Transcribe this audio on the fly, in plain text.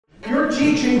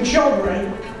teaching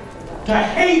children to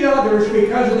hate others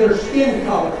because of their skin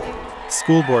color.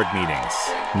 School board meetings,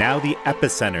 now the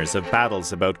epicenters of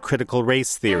battles about critical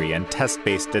race theory and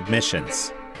test-based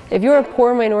admissions. If you're a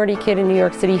poor minority kid in New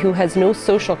York City who has no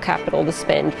social capital to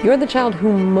spend, you're the child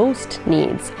who most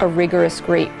needs a rigorous,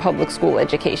 great public school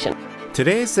education.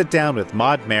 Today I sit down with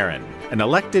Maud Maron, an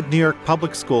elected New York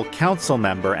Public School Council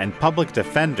member and public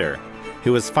defender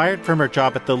who was fired from her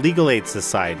job at the Legal Aid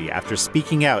Society after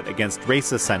speaking out against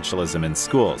race essentialism in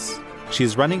schools.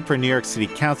 She's running for New York City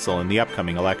Council in the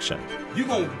upcoming election. You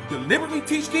gonna deliberately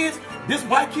teach kids this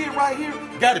white kid right here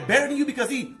got it better than you because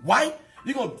he white?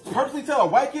 You gonna purposely tell a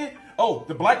white kid, oh,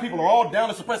 the black people are all down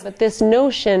to suppress? But this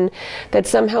notion that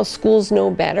somehow schools know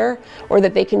better or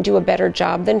that they can do a better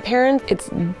job than parents, it's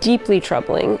deeply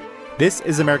troubling. This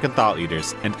is American Thought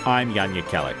Leaders, and I'm Yanya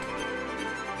Kellick.